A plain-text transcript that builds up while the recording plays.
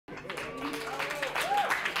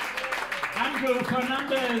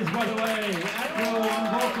By the way, Andrew on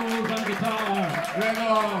vocals and guitar.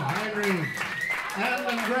 Gregor, Henry,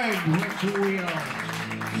 and Greg went to wheel.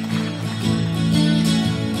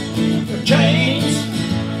 The chains,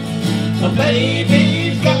 the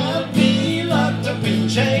baby's got me locked up in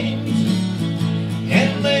chains,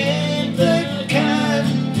 and they ain't the kind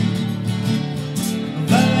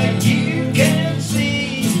that you can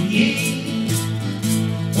see.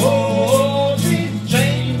 Oh, these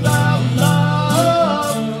chains of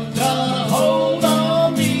love gonna hold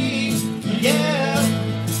on me, yeah.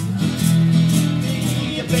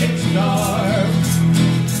 Be a big star,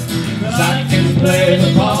 'cause I can play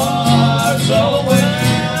the part so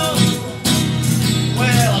well.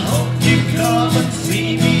 Well, I hope you come and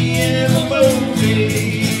see me in the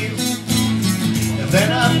movies, and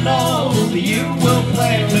then I know that you will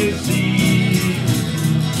plainly see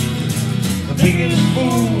the biggest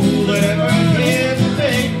fool that ever hit the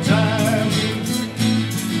big time.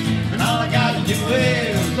 And all I gotta do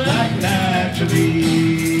is act naturally.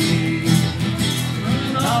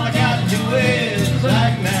 And all I gotta do is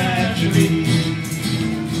act naturally.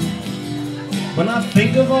 When I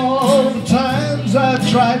think of all the times I've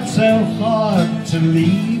tried so hard to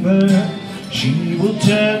leave her, she will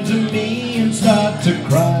turn to me and start to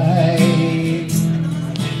cry.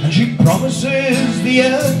 And she promises the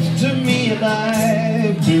earth to me, and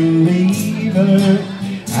I believe her.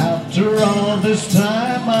 After all this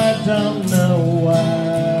time, I don't know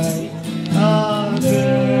why. Oh,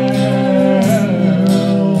 girl,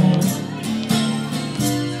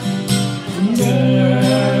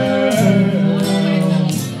 girl,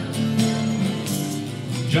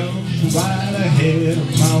 jump right ahead of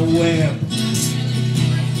my web.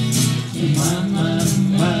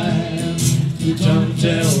 My, you don't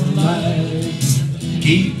tell lies.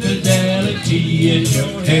 Keep fidelity in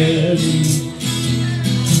your head.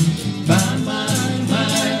 My,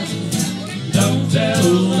 don't tell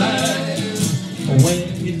lies. When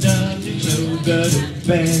you're done, you're so good at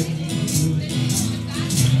bed.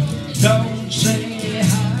 Don't say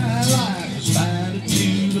hi like a spider to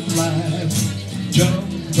the fly. Jump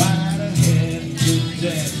right ahead to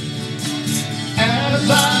death. As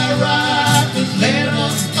I write this letter,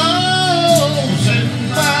 oh, send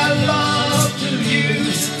my love to you.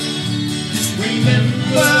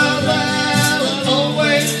 Remember that I'll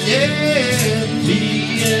always, yeah, be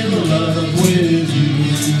in love with you.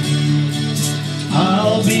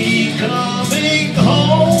 I'll be coming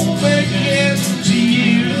home again to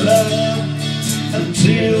you, love,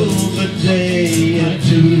 until the day I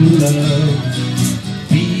do love.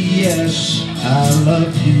 P.S. I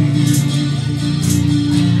love you.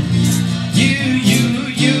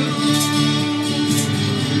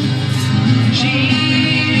 She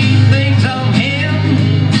thinks of him,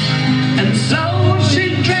 and so she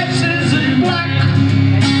dresses in black.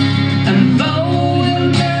 And though he'll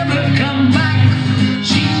never come back,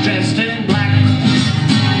 she's dressed in black.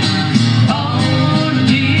 Oh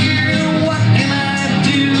dear, what can I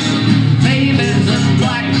do? Baby's in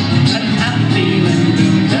black, and I'm feeling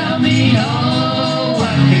blue. Tell me, oh,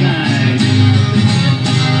 what can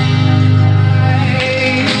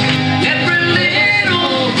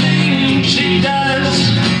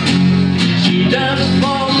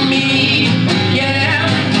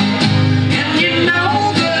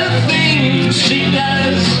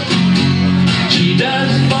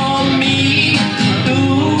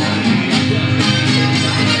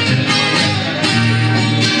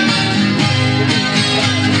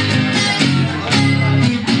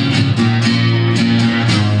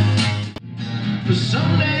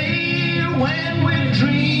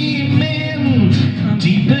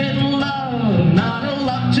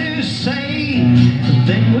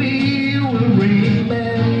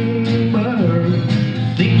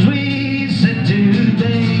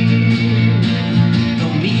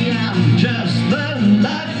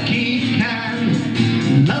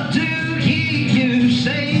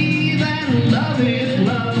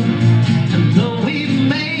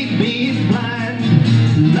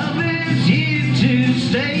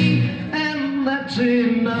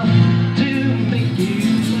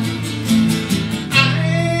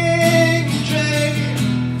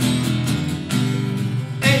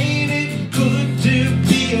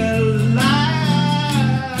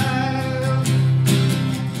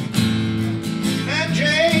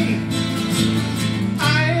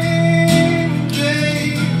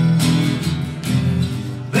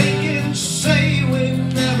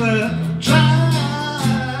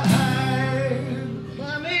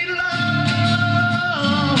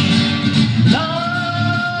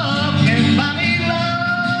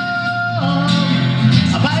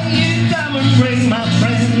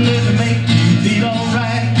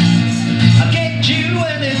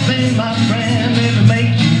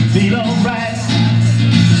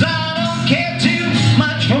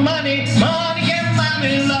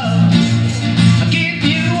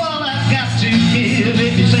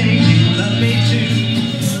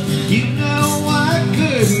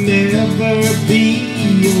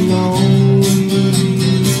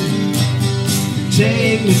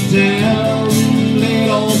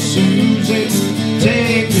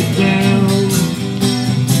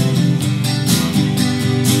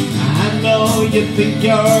think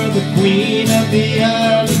you're the queen of the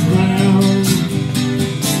underground.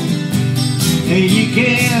 And you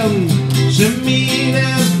can send me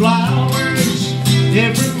the flowers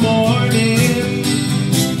every morning.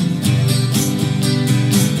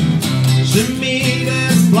 Send me the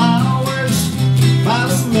flowers by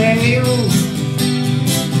the mail.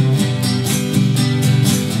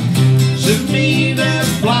 Send me the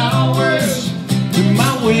flowers to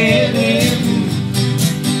my wedding.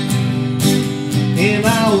 And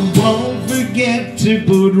I won't forget to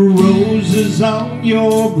put roses on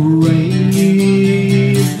your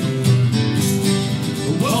grave.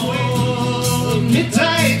 Hold me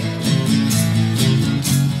tight.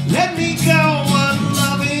 Let me go on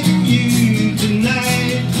loving you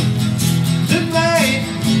tonight. Tonight.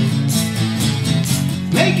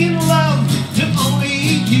 Making love to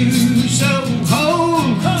only you. So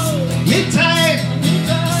hold me tight.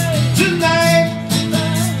 Tonight.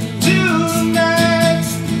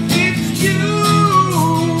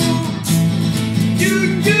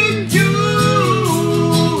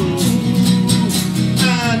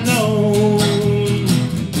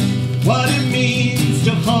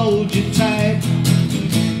 Hold you tight.